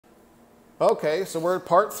Okay, so we're at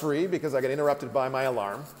part 3 because I got interrupted by my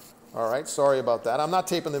alarm. All right, sorry about that. I'm not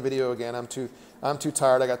taping the video again. I'm too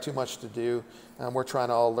tired. I got too much to do. And we're trying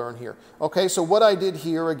to all learn here. Okay, so what I did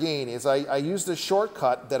here again is I used a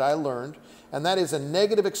shortcut that I learned, and that is a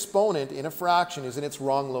negative exponent in a fraction is in its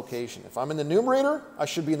wrong location. If I'm in the numerator, I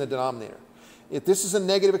should be in the denominator. If this is a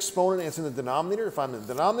negative exponent and it's in the denominator, if I'm in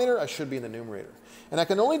the denominator, I should be in the numerator. And I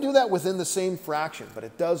can only do that within the same fraction, but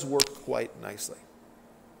it does work quite nicely.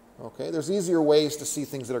 Okay, there's easier ways to see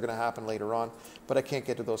things that are going to happen later on, but I can't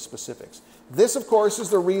get to those specifics. This, of course,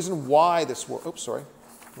 is the reason why this works. Oops, sorry.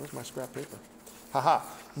 Where's my scrap paper? Haha.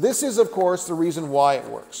 This is, of course, the reason why it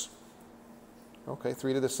works. Okay,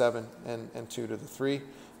 3 to the 7 and 2 to the 3.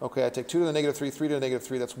 Okay, I take 2 to the negative 3, 3 to the negative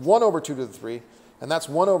 3. That's 1 over 2 to the 3, and that's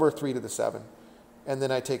 1 over 3 to the 7. And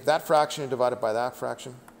then I take that fraction and divide it by that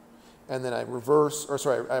fraction. And then I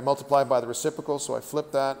I multiply by the reciprocal, so I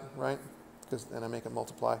flip that, right? And I make it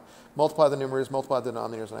multiply. Multiply the numerators, multiply the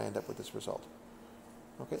denominators, and I end up with this result.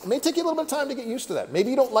 Okay? It may take you a little bit of time to get used to that. Maybe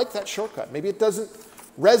you don't like that shortcut. Maybe it doesn't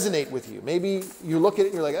resonate with you. Maybe you look at it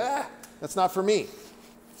and you're like, that's not for me.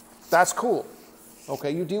 That's cool.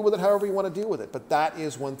 Okay, you deal with it however you want to deal with it. But that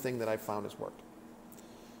is one thing that I've found has worked.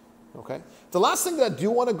 Okay? The last thing that I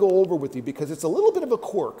do want to go over with you, because it's a little bit of a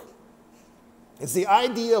quirk, is the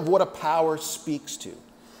idea of what a power speaks to.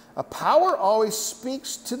 A power always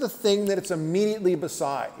speaks to the thing that it's immediately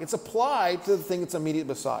beside. It's applied to the thing it's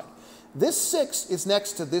immediately beside. This 6 is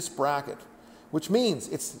next to this bracket, which means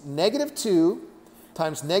it's negative 2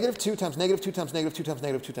 times negative 2 times negative 2 times negative 2 times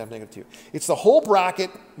negative 2 times negative 2. It's the whole bracket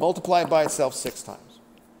multiplied by itself 6 times.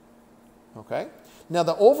 Okay? Now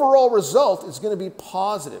the overall result is going to be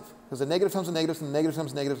positive, because the negative times the negatives and the negative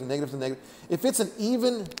times the negatives and the negatives and the negatives. If it's an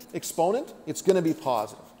even exponent, it's going to be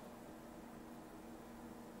positive.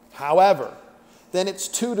 However, then it's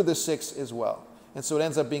 2 to the 6 as well. And so it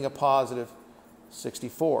ends up being a positive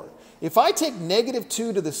 64. If I take negative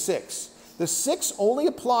 2 to the 6, the 6 only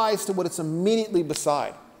applies to what it's immediately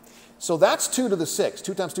beside. So that's 2 to the 6.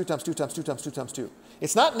 2 times 2 times 2 times 2 times 2 times 2.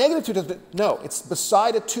 It's not negative 2 times 2. No, it's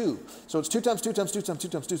beside a 2. So it's 2 times 2 times 2 times 2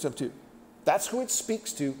 times 2 times 2. That's who it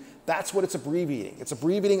speaks to. That's what it's abbreviating. It's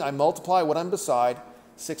abbreviating, I multiply what I'm beside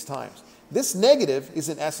 6 times. This negative is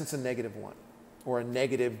in essence a negative 1. Or a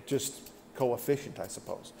negative just coefficient, I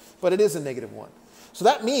suppose. But it is a negative 1. So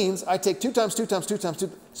that means I take 2 times 2 times 2 times 2,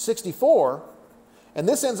 64, and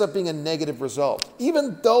this ends up being a negative result,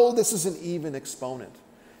 even though this is an even exponent.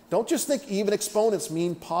 Don't just think even exponents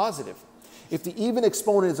mean positive. If the even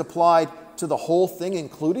exponent is applied to the whole thing,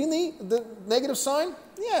 including the negative sign,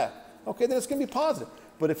 yeah, okay, then it's going to be positive.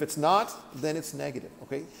 But if it's not, then it's negative,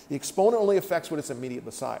 okay? The exponent only affects what it's immediate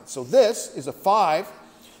beside. So this is a 5.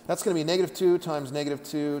 That's going to be negative 2 times negative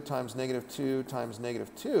 2 times negative 2 times negative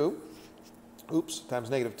 2. Oops, times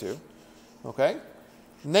negative 2. Okay?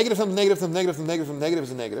 Negative times negative times negative times negative times negative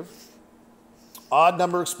is a negative. Odd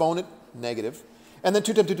number exponent, negative. And then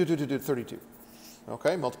 2 times 2, 2, 2, 2, 2, 32.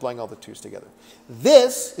 Okay? Multiplying all the 2's together.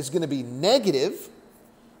 This is going to be negative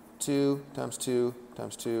 2 times 2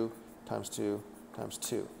 times 2 times 2 times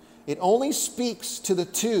 2. It only speaks to the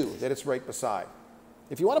 2 that it's right beside.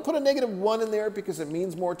 If you want to put a negative 1 in there because it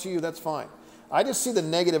means more to you, that's fine. I just see the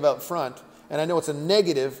negative out front, and I know it's a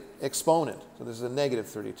negative exponent. So this is a negative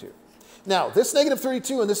 32. Now, this negative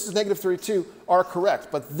 32 and this is negative 32 are correct,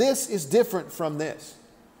 but this is different from this.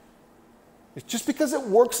 It's just because it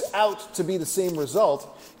works out to be the same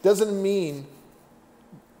result doesn't mean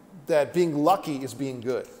that being lucky is being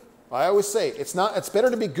good. I always say it's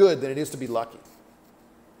better to be good than it is to be lucky.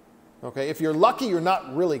 Okay? If you're lucky, you're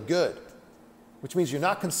not really good, which means you're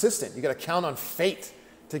not consistent. You've got to count on fate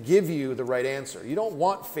to give you the right answer. You don't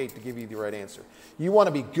want fate to give you the right answer. You want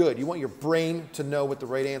to be good. You want your brain to know what the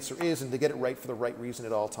right answer is and to get it right for the right reason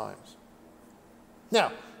at all times.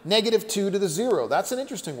 Now, negative 2 to the 0. That's an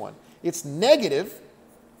interesting one. It's negative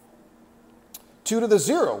 2 to the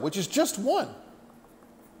 0, which is just 1.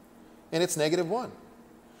 And it's negative 1.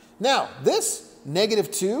 Now, this negative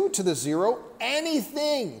 2 to the 0,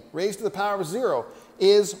 anything raised to the power of 0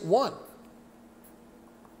 is 1.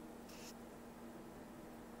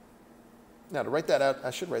 Now, to write that out,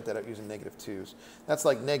 I should write that out using negative 2's. That's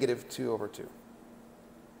like negative 2 over 2.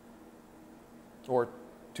 Or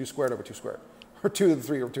 2 squared over 2 squared. Or 2 to the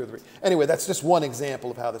 3 over 2 to the 3. Anyway, that's just one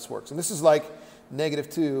example of how this works. And this is like negative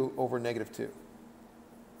 2 over negative 2.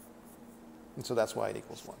 And so that's why it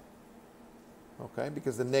equals 1. Okay?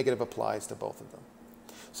 Because the negative applies to both of them.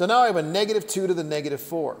 So now I have a negative 2 to the negative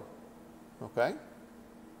 4. Okay?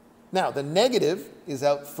 Now, the negative is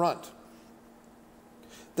out front.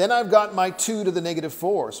 Then I've got my 2 to the negative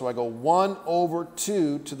 4. So I go 1 over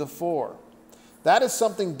 2 to the 4. That is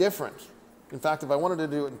something different. In fact, if I wanted to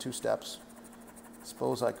do it in 2 steps,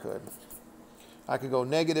 suppose I could. I could go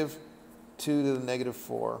negative 2 to the negative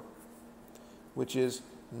 4, which is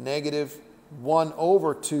negative 1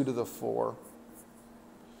 over 2 to the 4,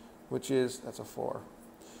 which is, that's a 4,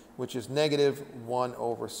 which is negative 1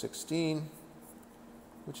 over 16,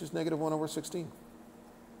 which is negative 1 over 16.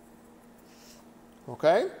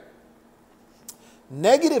 Okay?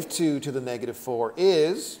 Negative 2 to the negative 4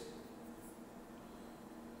 is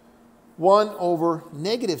 1 over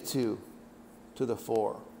negative 2 to the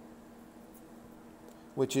 4,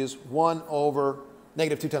 which is 1 over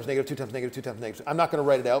negative 2 times negative 2 times negative 2 times negative 2. I'm not going to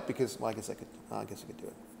write it out because, well, I guess I could do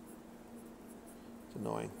it. It's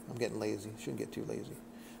annoying. I'm getting lazy. Shouldn't get too lazy.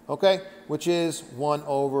 Okay, which is 1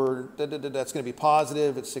 over, that's going to be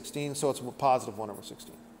positive. It's 16, so it's positive 1 over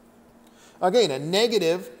 16. Again, a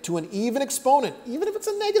negative to an even exponent, even if it's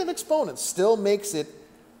a negative exponent, still makes it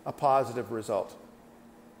a positive result.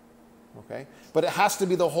 Okay, but it has to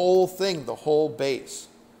be the whole thing, the whole base.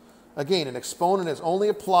 Again, an exponent is only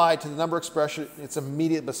applied to the number expression it's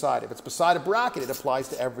immediate beside it. If it's beside a bracket, it applies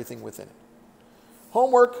to everything within it.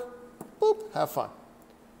 Homework, boop, have fun.